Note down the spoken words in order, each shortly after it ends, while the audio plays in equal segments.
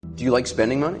Do you like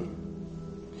spending money?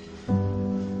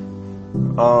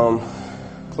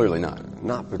 Clearly not.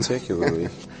 Not particularly.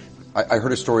 I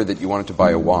heard a story that you wanted to buy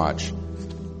a watch,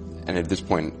 and at this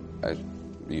point,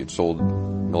 you had sold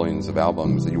millions of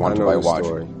albums, that you wanted to buy a watch.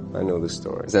 I know the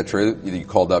story. Is that true? You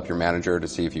called up your manager to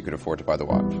see if you could afford to buy the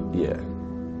watch? Yeah.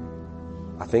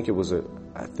 I think it was a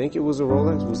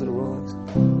Rolex. Was it a Rolex?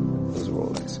 It was a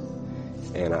Rolex.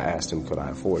 And I asked him, could I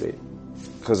afford it?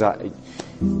 Because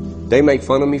they make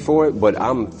fun of me for it, but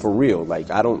I'm for real.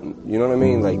 Like, I don't, you know what I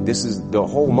mean? Like, this is the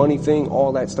whole money thing,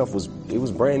 all that stuff was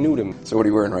brand new to me. So what are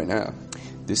you wearing right now?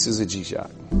 This is a G-Shock.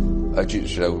 A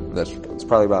G-Shock, it's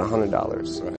probably about $100. Right.